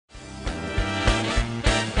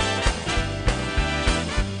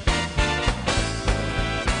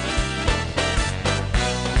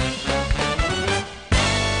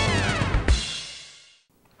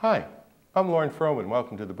Hi, I'm Lauren Frohman.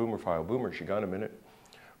 Welcome to the Boomer File. Boomers, you got a minute?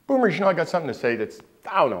 Boomers, I got something to say that's,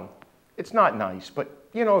 I don't know, it's not nice, but,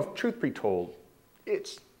 if truth be told,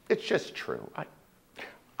 it's just true.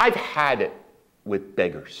 I've had it with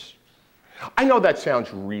beggars. I know that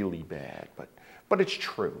sounds really bad, but it's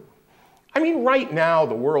true. I mean, right now,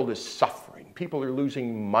 the world is suffering. People are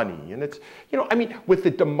losing money. And it's, with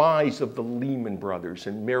the demise of the Lehman Brothers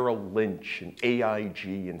and Merrill Lynch and AIG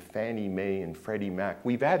and Fannie Mae and Freddie Mac,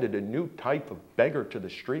 we've added a new type of beggar to the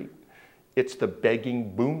street. It's the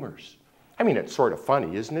begging boomers. I mean, it's sort of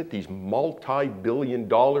funny, isn't it? These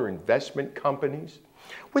multi-billion-dollar investment companies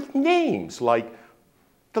with names like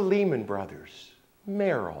the Lehman Brothers,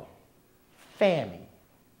 Merrill, Fannie,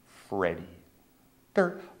 Freddie.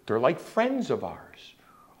 They're like friends of ours.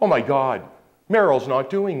 Oh my God, Merrill's not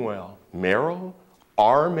doing well. Merrill?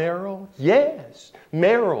 Our Merrill? Yes,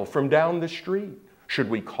 Merrill from down the street. Should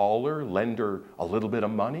we call her, lend her a little bit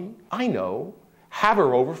of money? I know. Have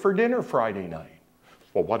her over for dinner Friday night.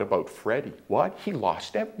 Well, what about Freddie? What? He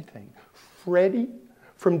lost everything. Freddie?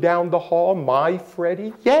 From down the hall, my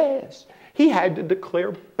Freddie? Yes, he had to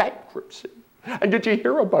declare bankruptcy. And did you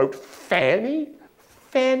hear about Fannie?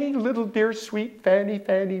 Fannie, little dear sweet Fannie,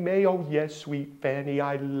 Fannie Mae. Oh yes, sweet Fannie,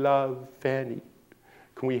 I love Fannie.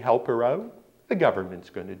 Can we help her out? The government's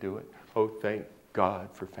going to do it. Oh, thank God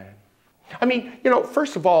for Fannie. I mean,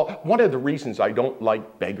 first of all, one of the reasons I don't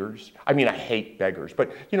like beggars, I hate beggars,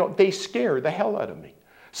 but, they scare the hell out of me.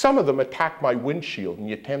 Some of them attack my windshield and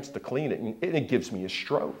he attempts to clean it and it gives me a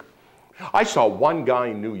stroke. I saw one guy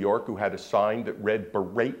in New York who had a sign that read,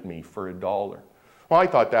 "Berate me for $1." Well, I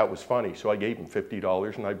thought that was funny, so I gave him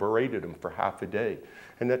 $50 and I berated him for half a day.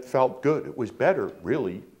 And that felt good. It was better,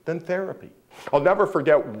 really, than therapy. I'll never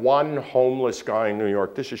forget one homeless guy in New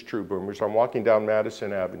York. This is true, boomers. I'm walking down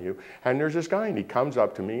Madison Avenue, and there's this guy, and he comes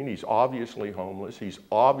up to me, and he's obviously homeless. He's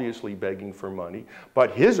obviously begging for money,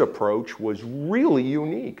 but his approach was really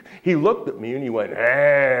unique. He looked at me, and he went,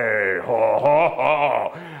 "Hey, ho, ho,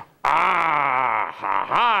 ho. Ah, ha,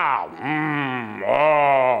 ha,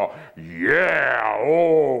 oh, yeah,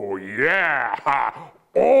 oh, yeah, ha,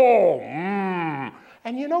 oh,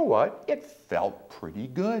 And you know what? It felt pretty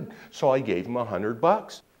good. So I gave him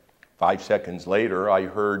 $100. 5 seconds later, I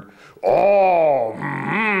heard, "Oh,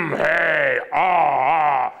 hey,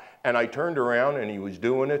 ah." And I turned around and he was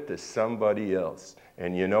doing it to somebody else.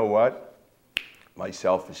 And you know what? My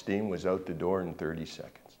self-esteem was out the door in 30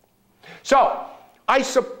 seconds. So, I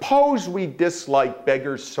suppose we dislike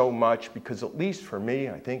beggars so much because, at least for me,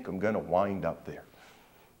 I think I'm going to wind up there.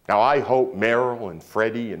 Now, I hope Merrill and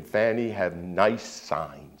Freddie and Fannie have nice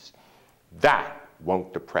signs. That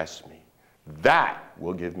won't depress me. That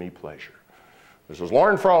will give me pleasure. This is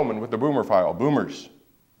Lauren Frohman with the Boomer File. Boomers,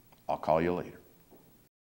 I'll call you later.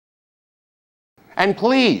 And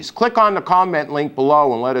please, click on the comment link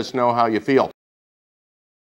below and let us know how you feel.